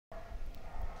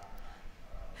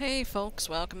Hey folks,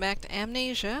 welcome back to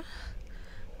Amnesia.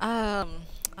 I'm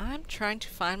trying to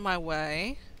find my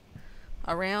way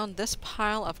around this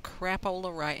pile of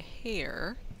crapola right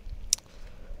here.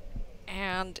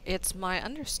 And it's my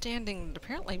understanding that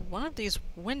apparently one of these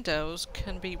windows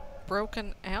can be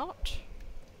broken out.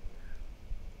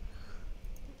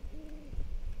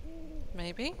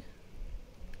 Maybe?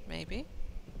 Maybe?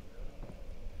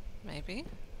 Maybe?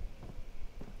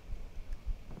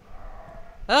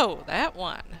 Oh, that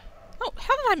one. Oh,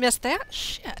 how did I miss that?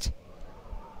 Shit.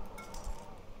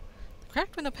 The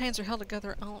cracked window panes are held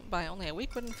together by only a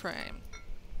weak wooden frame.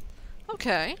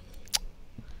 Okay.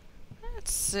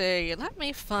 Let's see. Let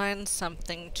me find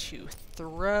something to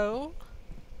throw.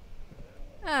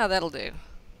 Ah, that'll do.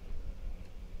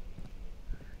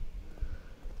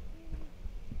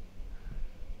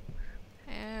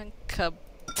 And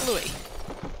kablooey.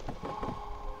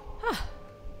 Huh.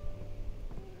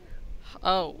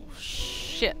 Oh,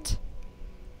 shit.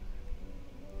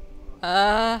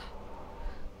 Do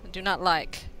not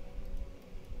like.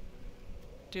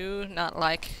 Do not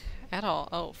like at all.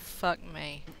 Oh, fuck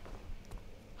me.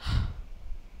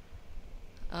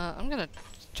 I'm gonna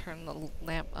turn the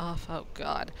lamp off. Oh,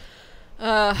 God.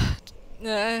 Hop.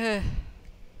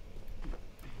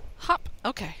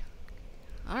 Okay.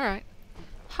 Alright.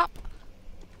 Hop.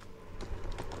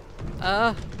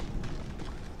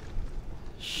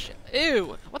 Shit.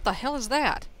 Ew. What the hell is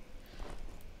that?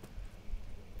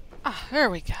 Ah, there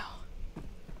we go.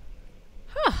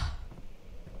 Huh.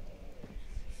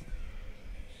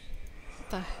 What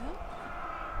the hell?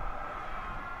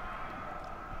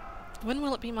 When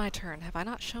will it be my turn? Have I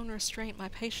not shown restraint? My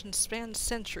patience spans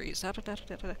centuries.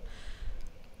 Agrippa,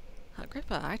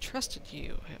 I trusted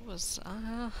you. It was,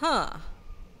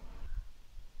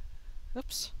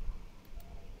 Oops.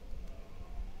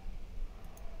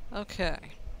 Okay.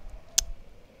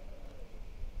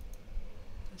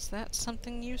 Is that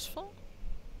something useful?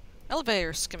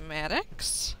 Elevator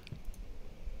schematics.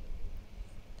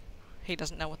 He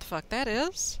doesn't know what the fuck that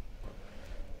is.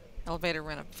 Elevator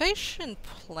renovation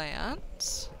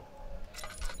plans.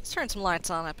 Let's turn some lights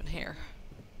on up in here.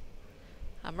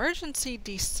 Emergency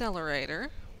decelerator.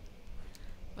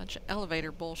 Bunch of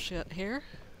elevator bullshit here.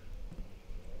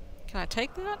 Can I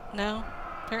take that? No,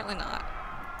 apparently not.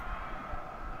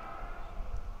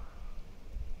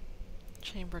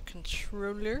 Chamber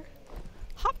controller.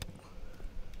 Hop!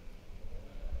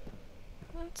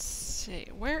 Let's see,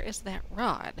 where is that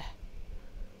rod?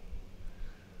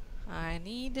 I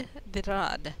need the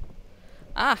rod.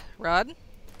 Ah, rod.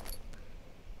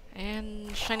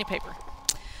 And shiny paper.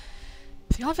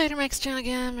 If the elevator makes down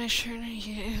again, make sure to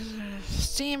use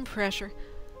steam pressure.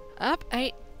 Up,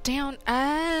 8, down.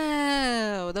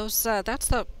 Oh, those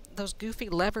those goofy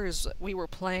levers we were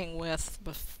playing with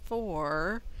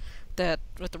before, that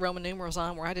with the Roman numerals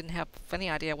on, where I didn't have any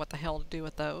idea what the hell to do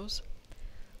with those.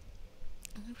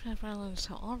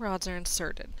 So all rods are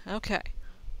inserted. Okay.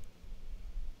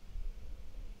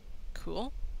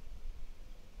 Cool.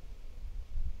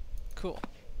 Cool.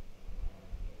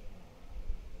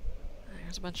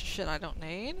 There's a bunch of shit I don't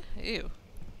need. Ew.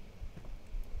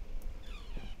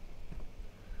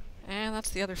 And that's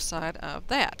the other side of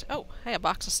that. Oh, hey, a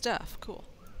box of stuff. Cool.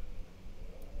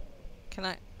 Can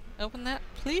I open that,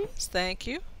 please? Thank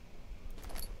you.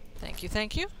 Thank you,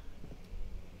 thank you.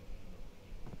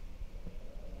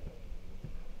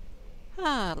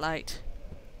 Ah, light.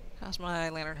 How's my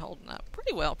lantern holding up?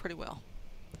 Pretty well, pretty well.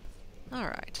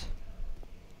 Alright.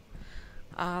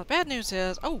 The bad news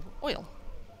is... Oh, oil.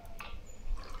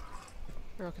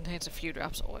 Barrel contains a few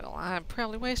drops of oil. I'm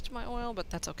probably wasting my oil, but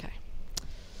that's okay.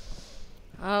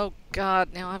 Oh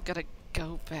god, now I've got to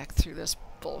go back through this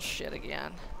bullshit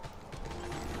again.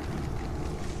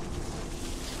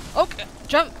 Okay,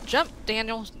 jump, jump,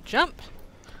 Daniel, jump.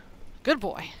 Good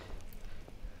boy.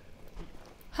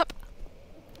 Hup.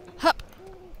 Hup.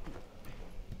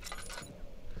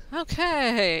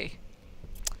 Okay.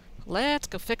 Let's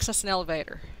go fix us an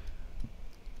elevator.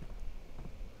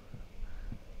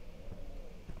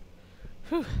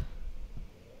 Whew.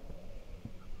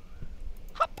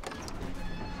 Hop.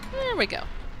 There we go.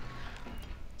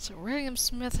 So William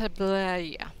Smith had blah,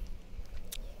 yeah.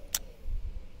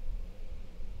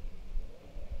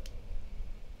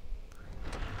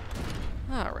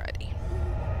 Alrighty.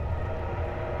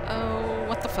 Oh,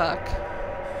 what the fuck?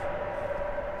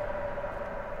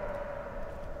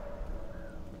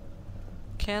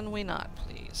 Can we not,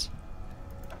 please?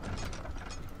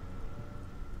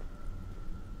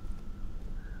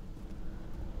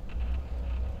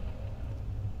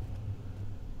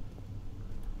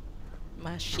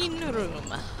 Machine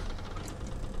room.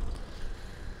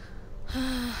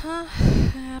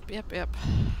 Yep.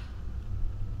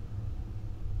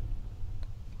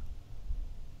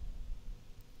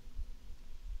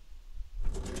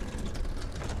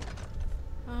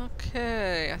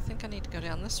 Okay, I think I need to go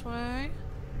down this way.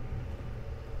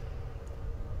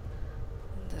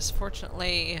 This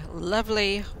fortunately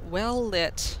lovely,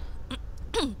 well-lit.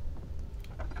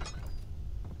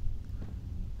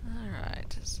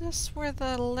 Alright, is this where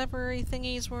the levery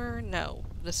thingies were? No,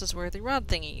 this is where the rod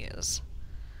thingy is.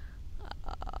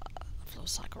 Flow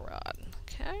cycle rod.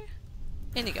 Okay.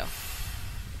 In you go.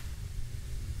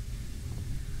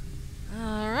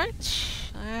 Alright,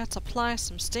 let's apply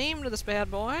some steam to this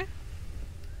bad boy.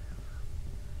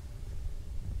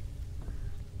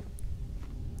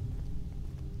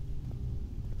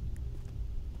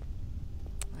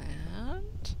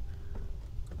 And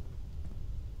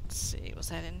let's see, was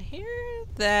that in here?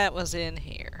 That was in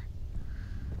here.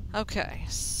 Okay,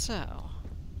 so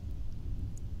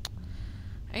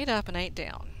 8 up and 8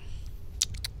 down.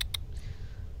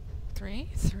 3,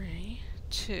 3,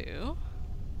 2.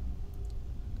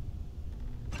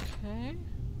 Okay.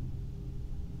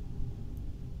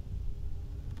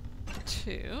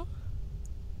 2.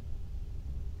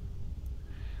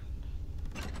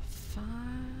 5.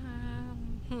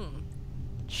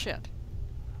 Shit.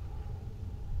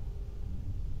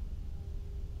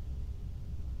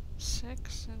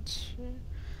 6 and 2.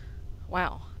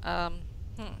 Wow.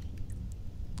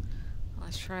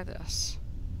 Let's try this.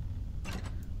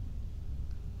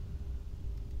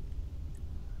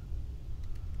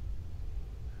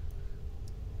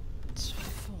 It's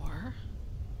 4.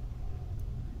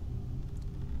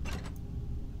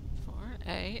 4,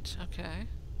 8. Okay.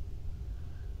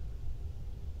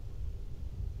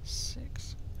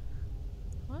 6.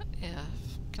 What if...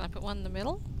 Can I put one in the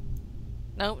middle?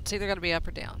 No, it's either got to be up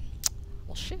or down.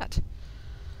 Well, shit.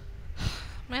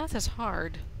 Math is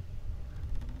hard.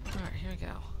 Alright, here we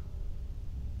go.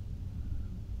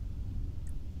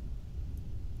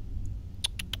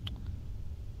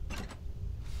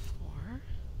 4.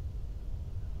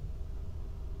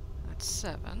 That's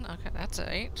 7. Okay, that's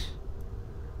 8.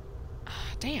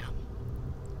 Damn.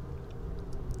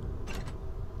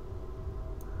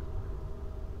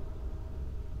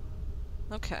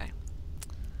 Okay.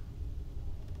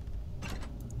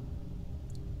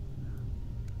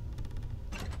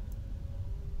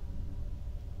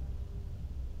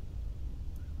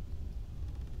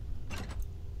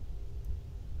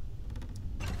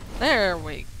 There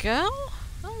we go.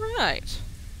 All right.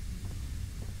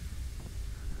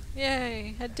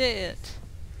 Yay, I did it.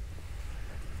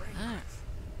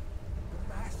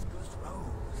 Damascus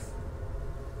Rose.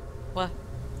 What?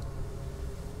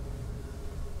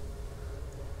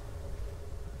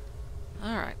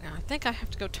 Alright, now I think I have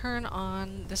to go turn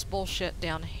on this bullshit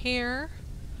down here.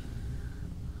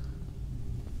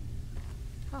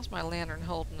 How's my lantern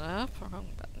holding up? Wrong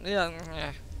button.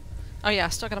 Yeah. Oh yeah, I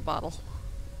still got a bottle.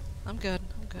 I'm good,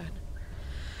 I'm good.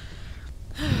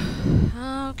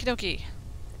 Okie dokie.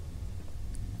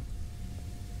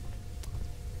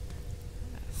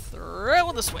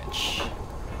 Throw the switch.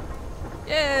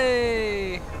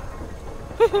 Yay!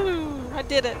 Woohoo! I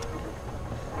did it!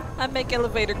 I make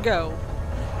elevator go.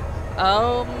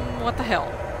 What the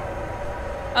hell?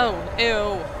 Oh,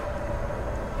 ew.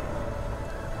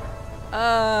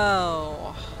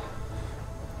 Oh.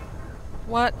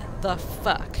 What the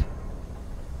fuck?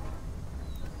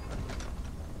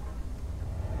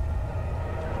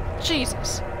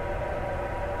 Jesus.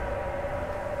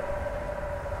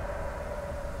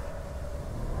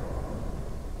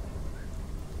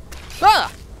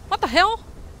 Ah! What the hell?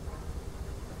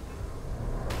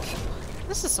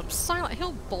 This is some Silent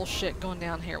Hill bullshit going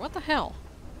down here. What the hell?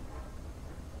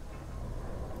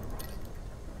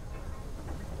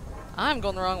 I'm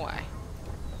going the wrong way.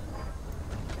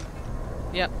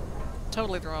 Yep.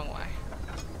 Totally the wrong way.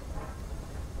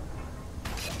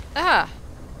 Ah!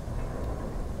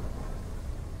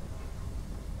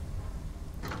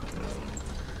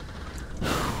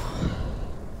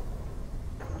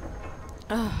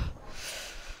 Ah.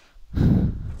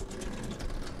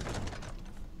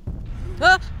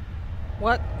 Ah!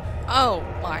 What? Oh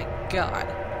my god.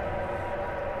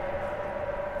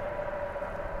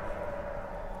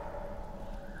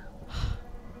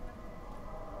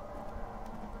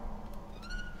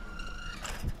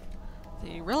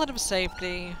 The relative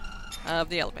safety of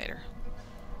the elevator.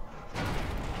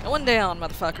 Going down,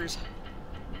 motherfuckers.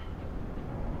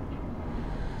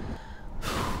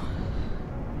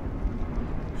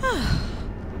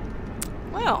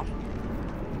 Well,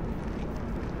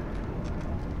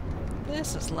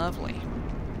 this is lovely.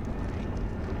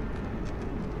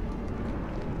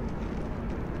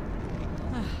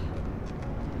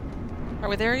 Are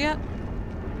we there yet?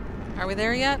 Are we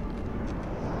there yet?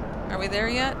 Are we there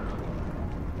yet?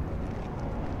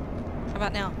 How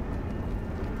about now?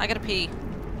 I gotta pee.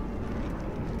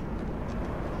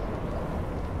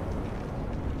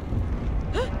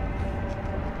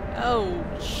 Oh,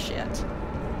 shit.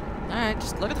 Alright,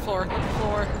 just look at the floor. Look at the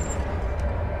floor.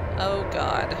 Oh,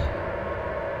 God.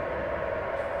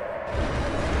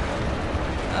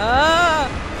 Ah!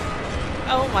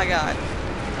 Oh, my God.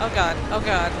 Oh, God. Oh,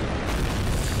 God.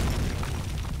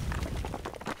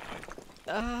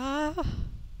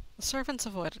 The servants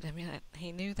avoided him, yet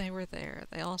he knew they were there.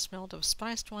 They all smelled of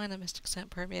spiced wine, a mystic scent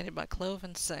permeated by clove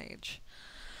and sage.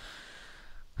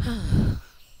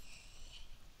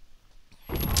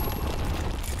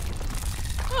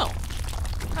 Oh,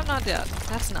 I'm not dead.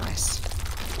 That's nice.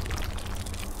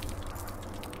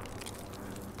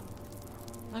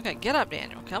 Okay, get up,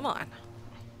 Daniel. Come on.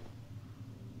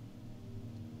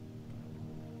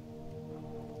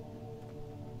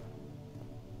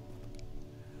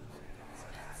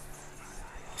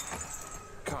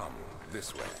 Come,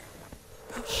 this way.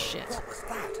 Oh, shit. What was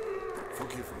that?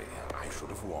 Forgive me, I should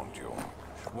have warned you.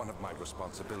 One of my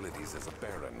responsibilities as a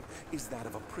baron is that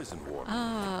of a prison warden.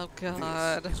 Oh,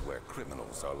 God. This is where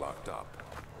criminals are locked up.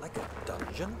 Like a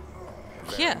dungeon? Very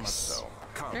much Yes. so.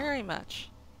 Come. Very much.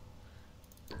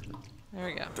 There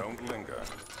we go. Don't linger.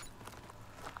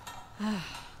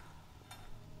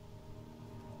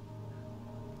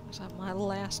 Is that my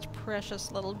last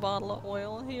precious little bottle of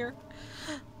oil here?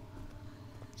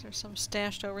 Is there some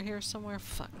stashed over here somewhere?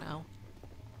 Fuck no.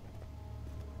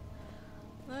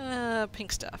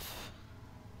 Pink stuff.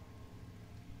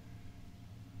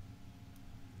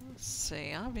 Let's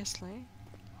see, obviously.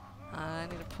 I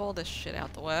need to pull this shit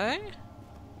out the way.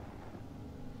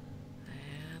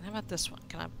 And how about this one?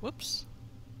 Can I... Whoops.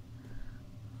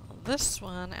 Pull this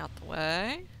one out the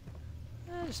way.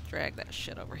 I'll just drag that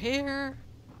shit over here.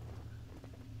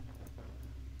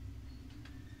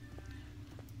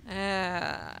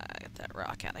 Get that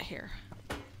rock out of here.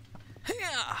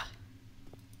 Yeah.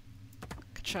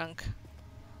 Ka-chunk.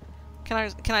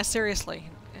 Can I seriously?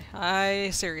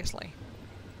 Seriously.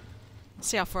 Let's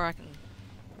see how far I can...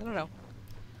 I don't know.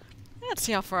 Let's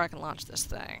see how far I can launch this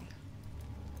thing.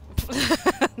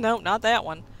 Nope, not that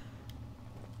one.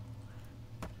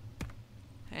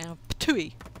 And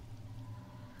patooey.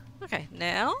 Okay,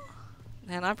 now...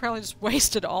 And I probably just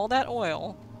wasted all that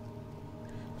oil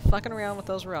fucking around with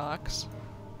those rocks.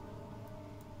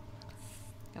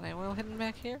 Got any oil hidden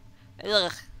back here?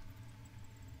 Ugh.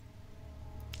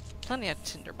 Plenty of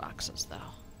tinder boxes, though.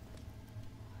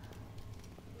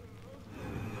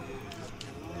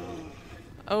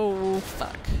 Oh,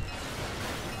 fuck.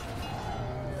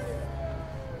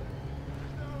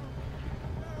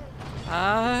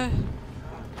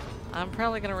 I'm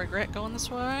probably gonna regret going this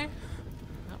way.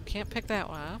 Oh, can't pick that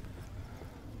one up.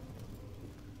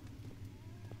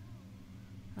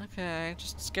 Okay,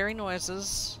 just scary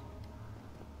noises.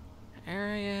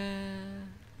 Area...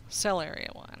 Cell area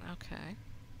 1, okay.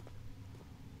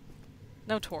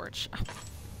 No torch.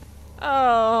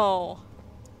 Oh!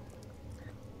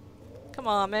 Come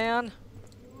on, man.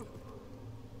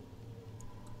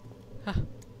 Huh.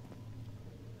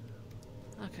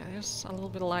 Okay, there's a little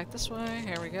bit of light this way.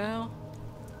 Here we go.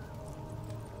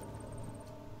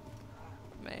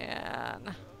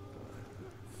 Man.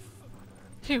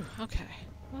 Phew, okay.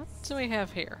 What do we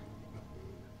have here?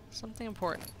 Something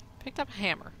important. Picked up a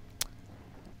hammer.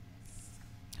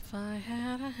 If I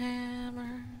had a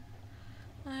hammer,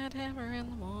 I'd hammer in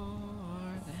the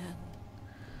morning.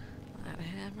 I'd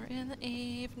hammer in the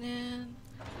evening.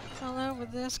 All over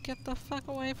this, get the fuck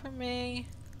away from me.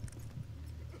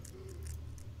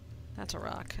 That's a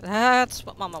rock. That's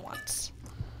what Mama wants.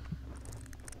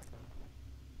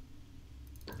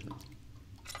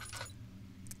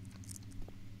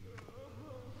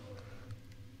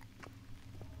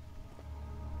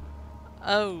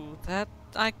 Oh, that...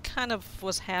 I kind of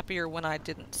was happier when I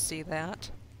didn't see that.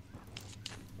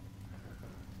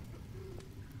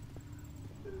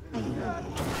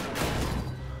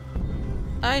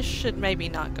 I should maybe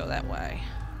not go that way.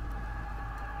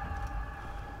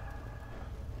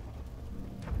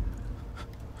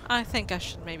 I think I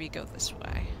should maybe go this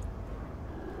way.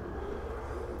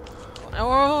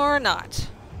 Or not.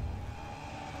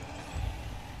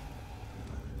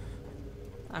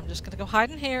 I'm just gonna go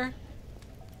hide in here.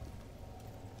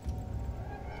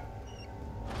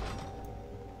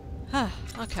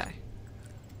 Okay.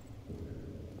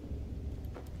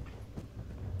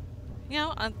 You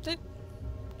know, it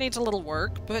needs a little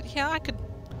work, but yeah, I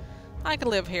could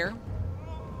live here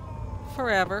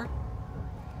forever.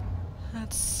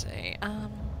 Let's see.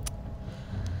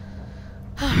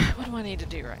 What do I need to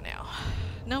do right now?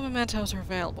 No mementos are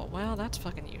available. Well, that's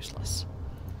fucking useless.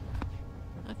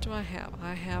 What do I have?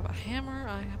 I have a hammer,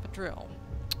 I have a drill.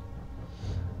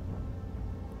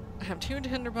 I have 2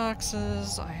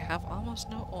 tinderboxes, I have almost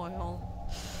no oil.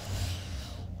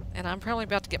 And I'm probably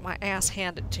about to get my ass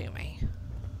handed to me.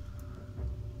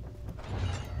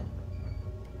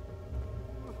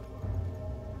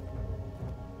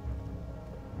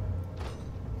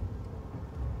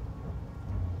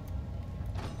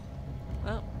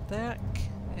 Oh, that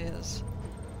is...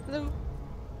 Hello?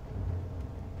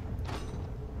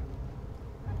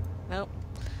 Nope.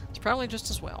 It's probably just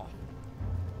as well.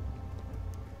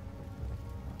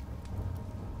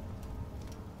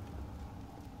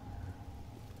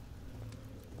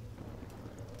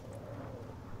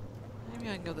 Maybe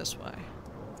I can go this way.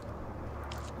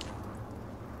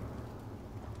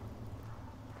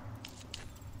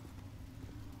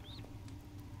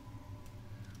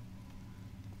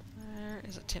 There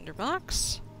is a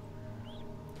tinderbox.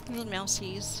 Little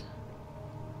mousies.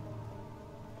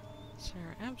 Is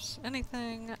there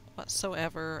anything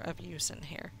whatsoever of use in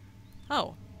here?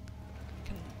 Oh. I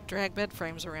can drag bed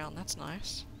frames around. That's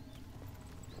nice.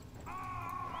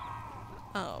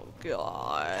 Oh,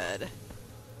 God.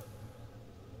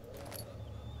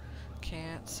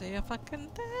 Can't see a fucking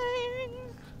thing.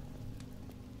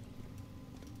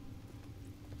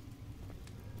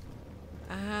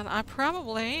 And I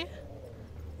probably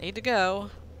need to go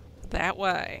that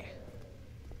way.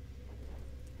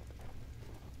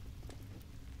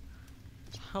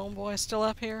 Is homeboy still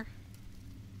up here?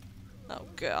 Oh,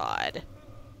 God.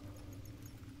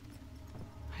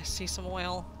 I see some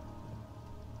oil.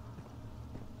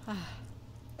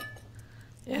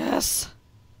 Yes!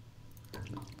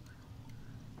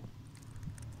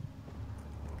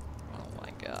 Oh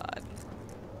my God.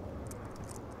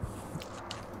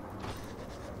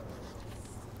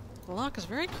 The lock is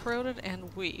very corroded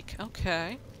and weak.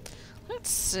 Okay. Let's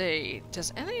see.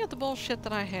 Does any of the bullshit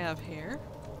that I have here...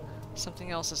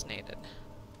 Something else is needed.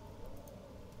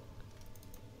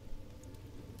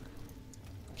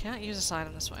 Can't use this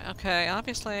item this way. Okay,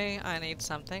 obviously I need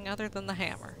something other than the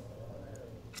hammer.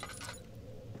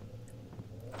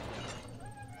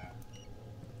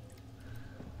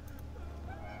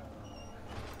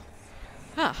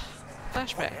 Ah,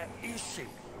 flashback. Where is she?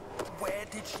 Where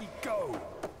did she go?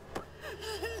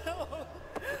 No,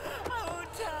 I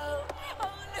won't tell.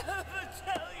 I'll never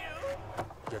tell you.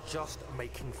 You're just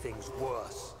making things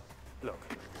worse. Look,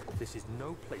 this is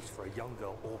no place for a young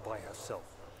girl all by herself.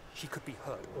 She could be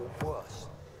hurt or worse.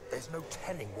 There's no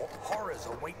telling what horrors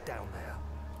await down there.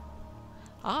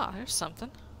 Ah, there's something.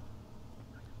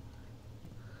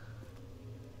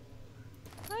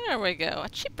 There we go, a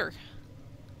chipper.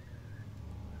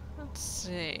 Let's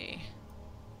see.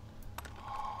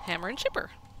 Hammer and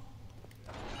chipper.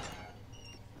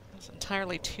 That's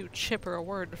entirely too chipper a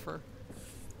word for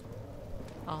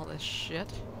all this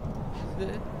shit.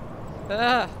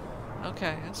 Ah!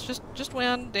 Okay, it's just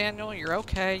win, Daniel. You're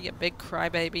okay, you big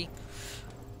crybaby.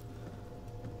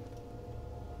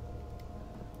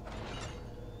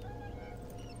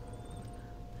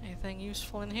 Anything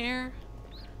useful in here?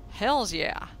 Hells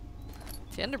yeah!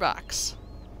 Tinderbox.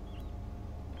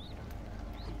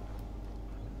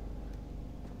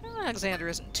 Alexander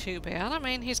isn't too bad. I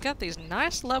mean, he's got these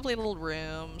nice, lovely little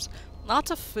rooms, lots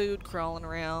of food crawling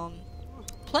around,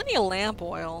 plenty of lamp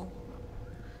oil.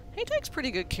 He takes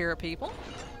pretty good care of people.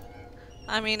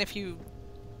 I mean, if you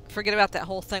forget about that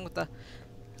whole thing with the...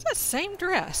 It's that same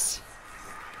dress.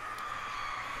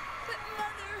 But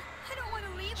Mother, I don't want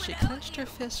to leave She without clenched you. her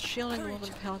fist, shielding the Hurry, woman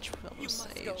John. pouch from You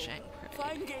must sage go. and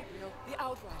Find prey. Gabriel, the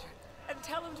Outrider, and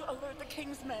tell him to alert the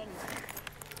King's men.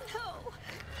 No,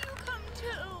 you come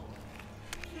too.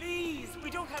 Please, we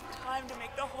don't have time to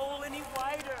make the hole any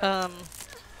wider. Um,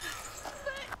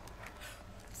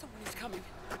 Someone is coming.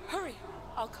 Hurry!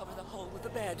 I'll cover the hole with the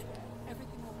bed.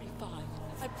 Everything will be fine.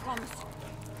 I promise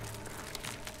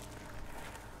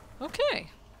you. okay.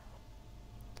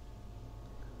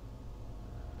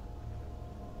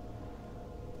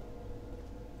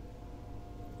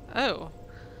 Oh.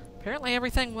 Apparently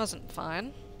everything wasn't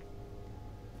fine.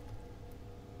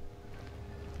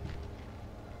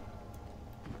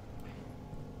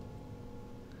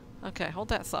 Okay, hold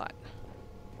that thought.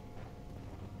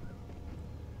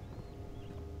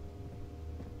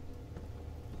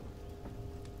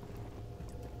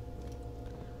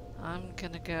 I'm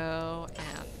gonna go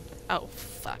and... Oh,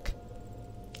 fuck.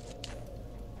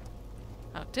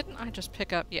 Oh, didn't I just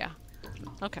pick up... Yeah.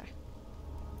 Okay.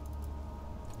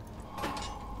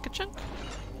 Ka-chunk.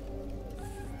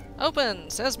 Open!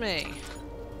 Says me.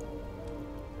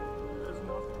 There's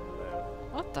nothing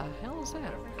left. What the hell is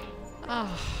that?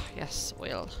 Ah, yes,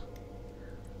 will.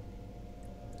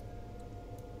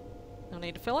 No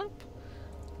need to fill up?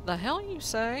 The hell you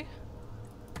say?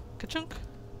 Ka-chunk.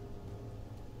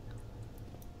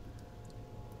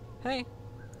 Hey.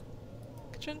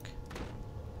 Ka-chunk.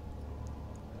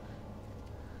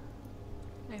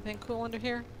 Anything cool under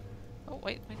here? Oh,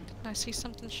 wait, didn't I see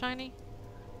something shiny?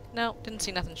 No, didn't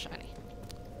see nothing shiny.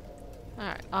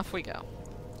 Alright, off we go.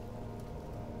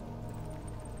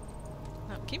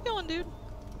 No, keep going, dude.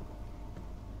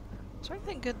 Is there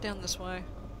anything good down this way?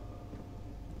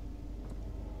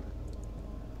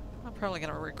 I'm probably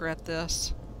gonna regret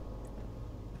this.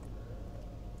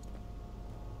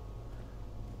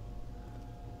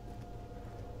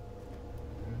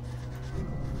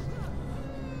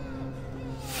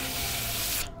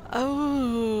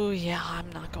 Oh, yeah, I'm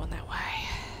not going that way.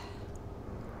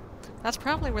 That's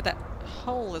probably where that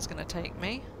hole is gonna take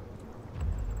me.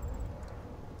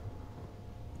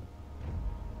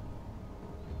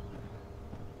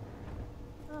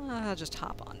 I'll just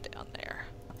hop on down there.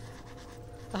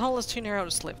 The hole is too narrow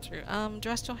to slip through. Do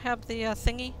I still have the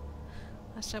thingy?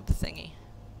 I still have the thingy.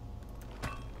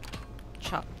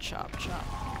 Chop, chop, chop.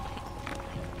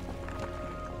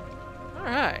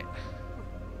 Alright.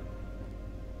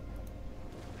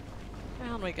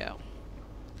 Down we go.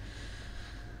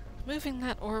 Moving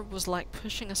that orb was like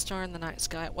pushing a star in the night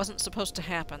sky. It wasn't supposed to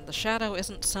happen. The shadow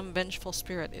isn't some vengeful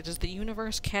spirit. It is the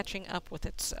universe catching up with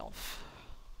itself.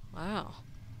 Wow.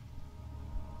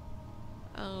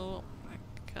 Oh my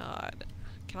god.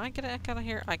 Can I get back out of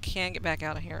here? I can get back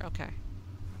out of here. Okay.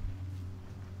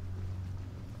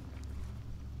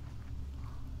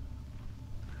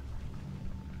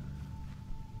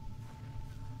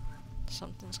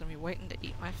 Something's gonna be waiting to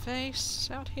eat my face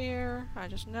out here. I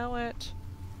just know it.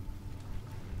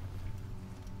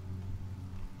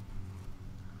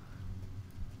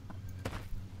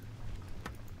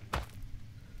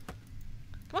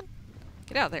 Come on.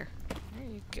 Get out of there. There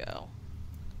you go.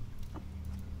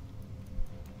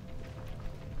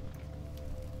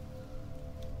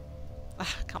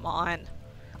 Ah, come on.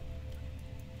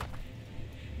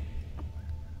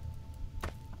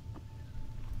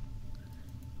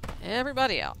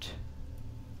 Everybody out.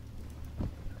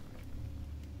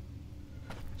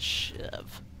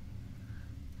 Shove.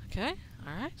 Okay,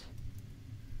 alright.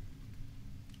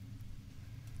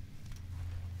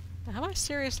 Now, have I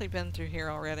seriously been through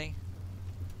here already?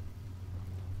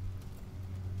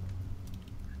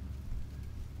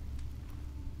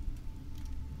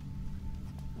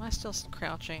 Am I still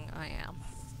crouching? I am.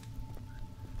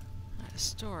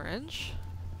 Storage.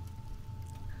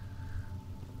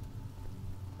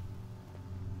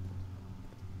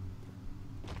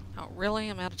 Oh, really?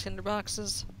 I'm out of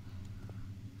tinderboxes?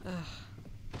 Ugh.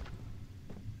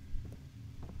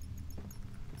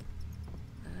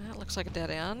 That looks like a dead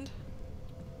end.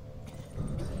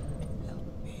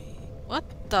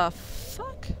 What the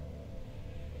fuck?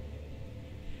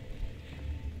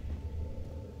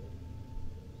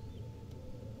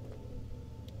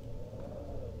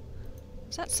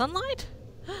 Is that sunlight?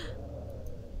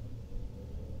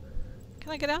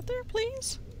 Can I get out there,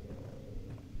 please?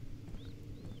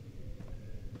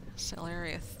 Cell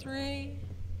area 3.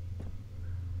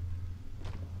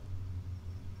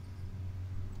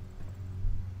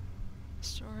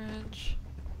 Storage.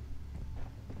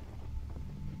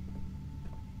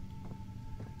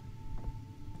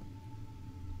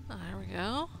 Oh, there we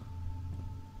go.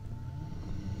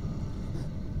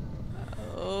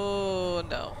 Oh,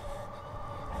 no.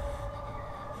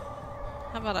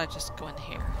 How about I just go in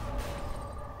here?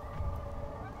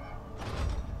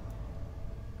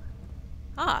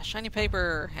 Ah, shiny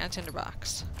paper and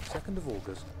tinderbox. 2nd of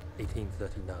August,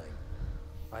 1839.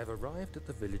 I have arrived at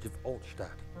the village of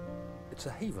Altstadt. It's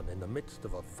a haven in the midst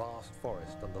of a vast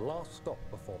forest and the last stop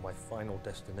before my final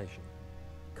destination,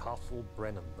 Castle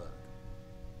Brennenburg.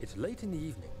 It's late in the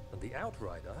evening, and the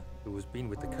outrider, who has been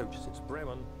with the coach since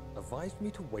Bremen, advised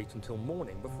me to wait until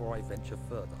morning before I venture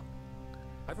further.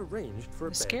 I've arranged for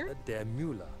a bed at Der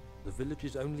Müller, the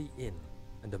village's only inn,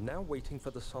 and am now waiting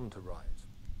for the sun to rise.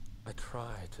 I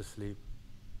try to sleep,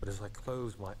 but as I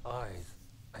close my eyes,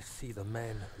 I see the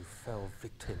men who fell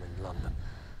victim in London.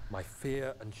 My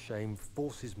fear and shame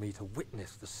forces me to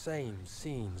witness the same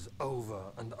scenes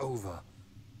over and over.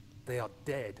 They are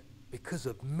dead because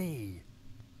of me.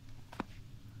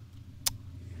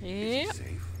 Yep. Is he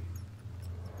safe?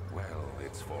 Well,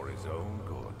 it's for his own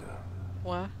good.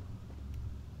 What?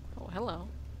 Oh, hello.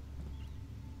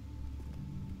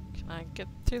 Can I get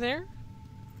through there?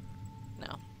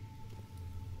 No.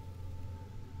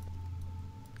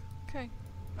 Okay.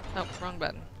 Oh, wrong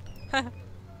button.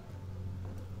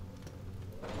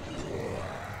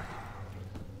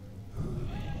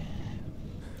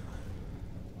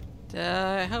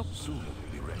 I hope Soon it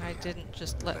will be ready. I didn't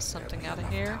just let something out of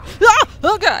here. Ah!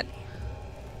 Oh god!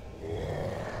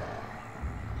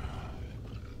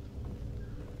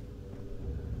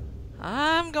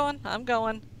 I'm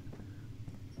going.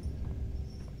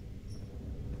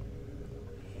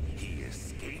 He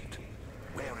escaped?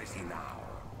 Where is he now?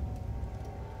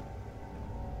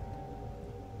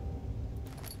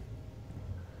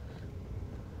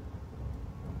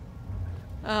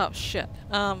 Oh shit.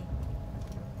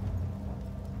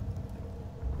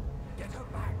 Get her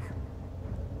back.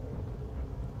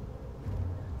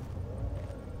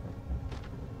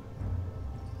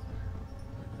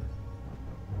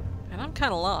 And I'm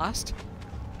kinda lost.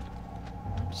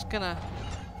 I'm just gonna...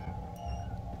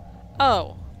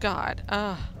 Oh, God.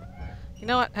 You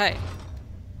know what? Hey.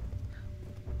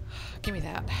 Give me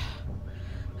that.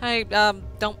 Hey,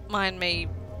 don't mind me,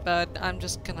 bud. I'm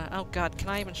just gonna... Oh, God. Can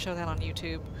I even show that on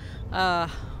YouTube?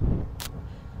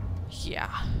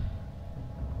 Yeah.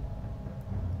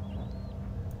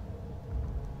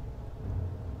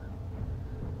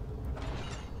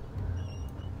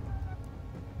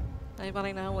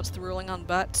 Anybody know what's the ruling on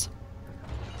butts?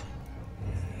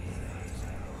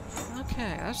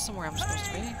 Okay, that's somewhere I'm supposed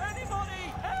to be. Anybody,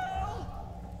 help!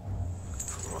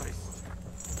 Christ,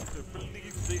 I don't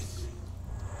believe this.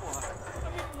 Why? I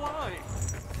mean, why?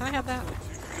 Can I have that? Do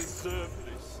you deserve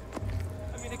this?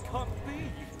 I mean, it can't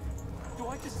be. Do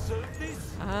I deserve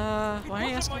this? Why are you It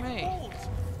wasn't asking my me? fault.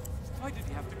 Why did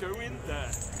he have to go in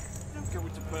there? Don't go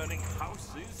into burning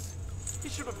houses. He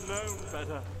should have known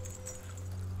better.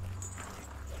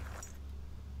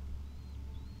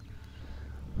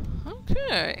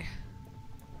 Okay.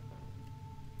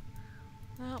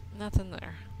 No, nothing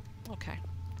there. Okay.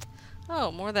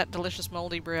 Oh, more of that delicious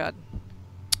moldy bread.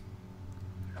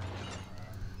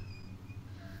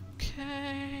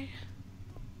 Okay.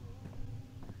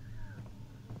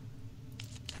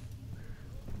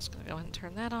 Just gonna go ahead and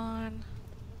turn that on.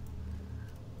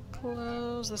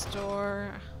 Close this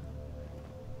door.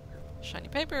 Shiny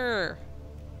paper!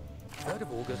 3rd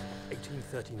of August,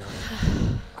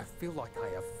 1839. I feel like I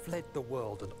have fled the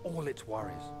world and all its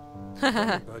worries.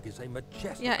 Brennenburg is a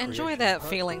majestic Yeah, enjoy creation that perched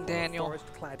feeling, on a Daniel.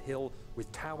 forest-clad hill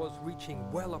with towers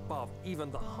reaching well above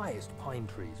even the highest pine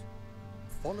trees.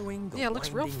 Following the Yeah, it looks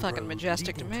real winding fucking road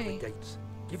majestic to leading me. the gates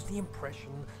gives the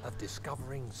impression of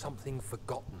discovering something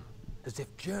forgotten, as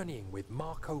if journeying with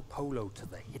Marco Polo to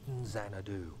the hidden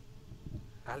Xanadu.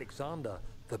 Alexander,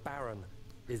 the Baron,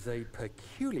 is a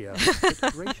peculiar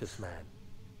but gracious man.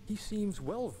 He seems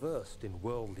well versed in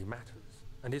worldly matters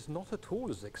and is not at all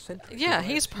as eccentric Yeah, as I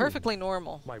he's assumed. perfectly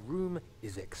normal. My room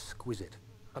is exquisite,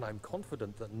 and I'm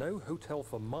confident that no hotel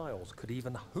for miles could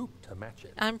even hope to match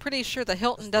it. I'm pretty sure the As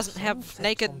Hilton the doesn't sun have sets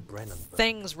naked on Brennenburg,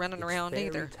 things running its around fairy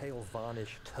either. tale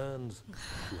varnish turns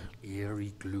to an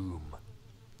eerie gloom.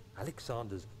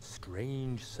 Alexander's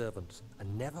strange servants are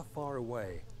never far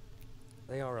away.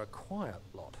 They are a quiet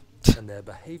lot, and their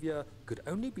behavior could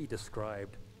only be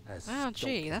described as Oh, gee,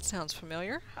 skulking. that sounds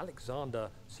familiar. Alexander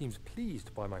seems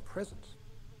pleased by my presence.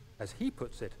 As he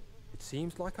puts it, it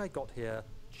seems like I got here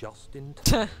just in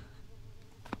time.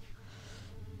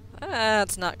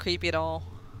 That's not creepy at all.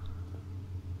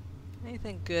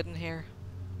 Anything good in here?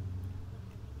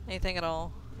 Anything at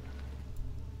all?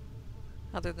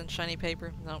 Other than shiny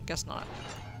paper? No, guess not.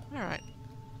 Alright.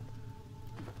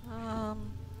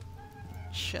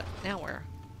 Shit. Now where?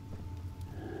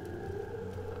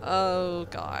 Oh,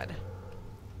 God.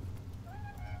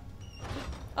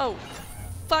 Oh,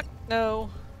 fuck no.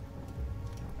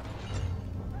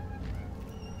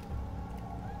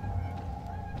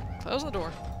 Close the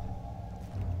door.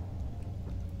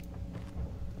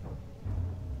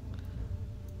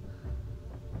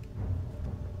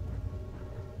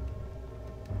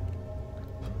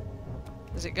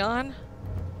 Is it gone?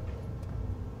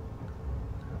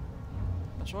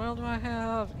 Which oil do I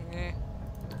have? Meh.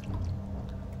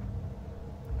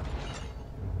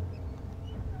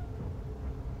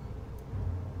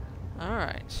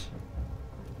 Alright.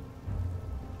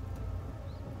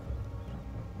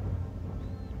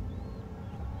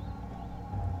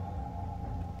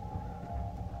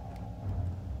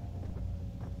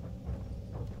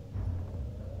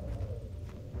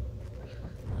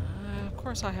 Of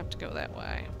course I have to go that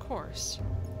way. Of course.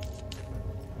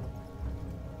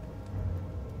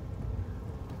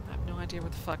 I have no idea where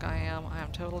the fuck I am. I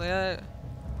am totally...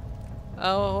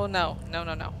 Oh, no. No,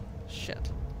 no, no.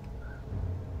 Shit.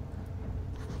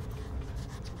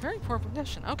 It's in very poor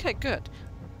condition. Okay, good.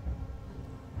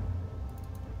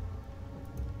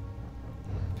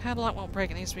 Padlock won't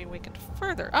break. It needs to be weakened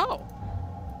further. Oh!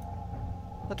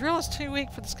 The drill is too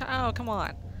weak for this... Oh, come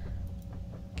on.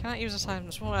 Cannot use this item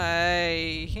this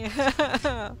way.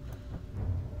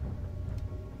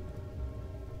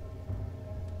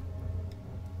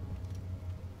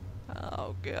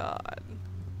 Oh god.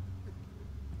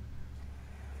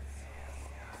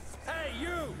 Hey,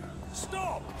 you!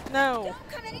 Stop! No. Don't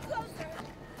come any closer.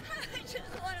 I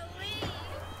just want to leave.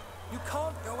 You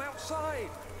can't go outside.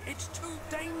 It's too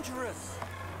dangerous.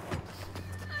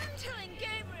 I'm telling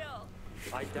Gabriel.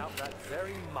 I doubt that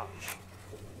very much.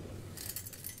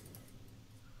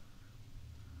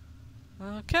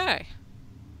 Okay.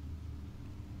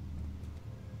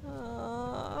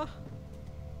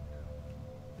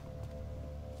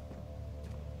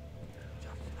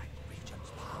 Just like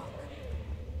Regent's Park.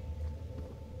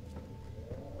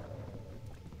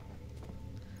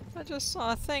 I just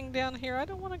saw a thing down here. I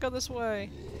don't want to go this way.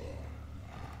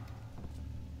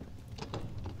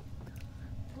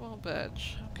 Won't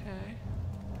budge. Okay.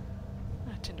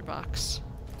 Ah, tinderbox.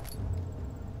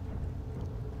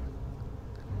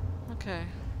 Okay.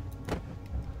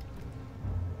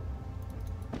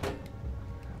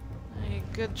 Any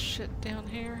good shit down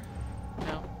here?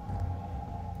 No.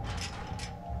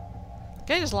 The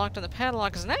gate is locked and the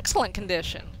padlock is in excellent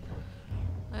condition.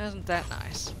 Isn't that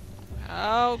nice?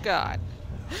 Oh god.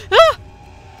 Ah!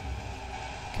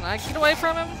 Can I get away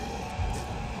from him?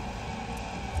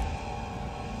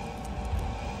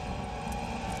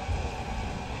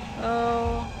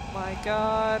 Oh my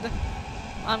god.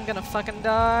 I'm gonna fucking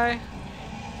die.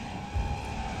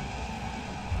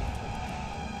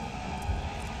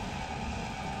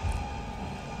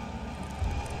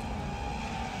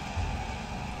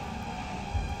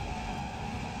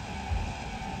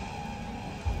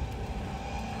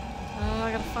 Oh,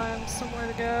 I gotta find somewhere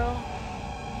to go.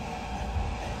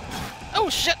 Oh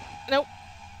shit! Nope.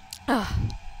 Ah.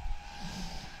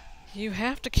 You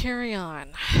have to carry on.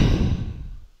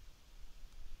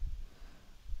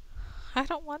 I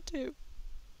don't want to.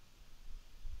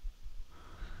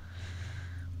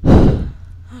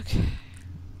 Okay.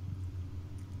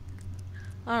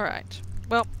 Alright.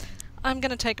 Well, I'm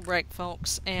gonna take a break,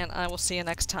 folks, and I will see you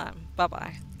next time.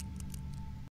 Bye-bye.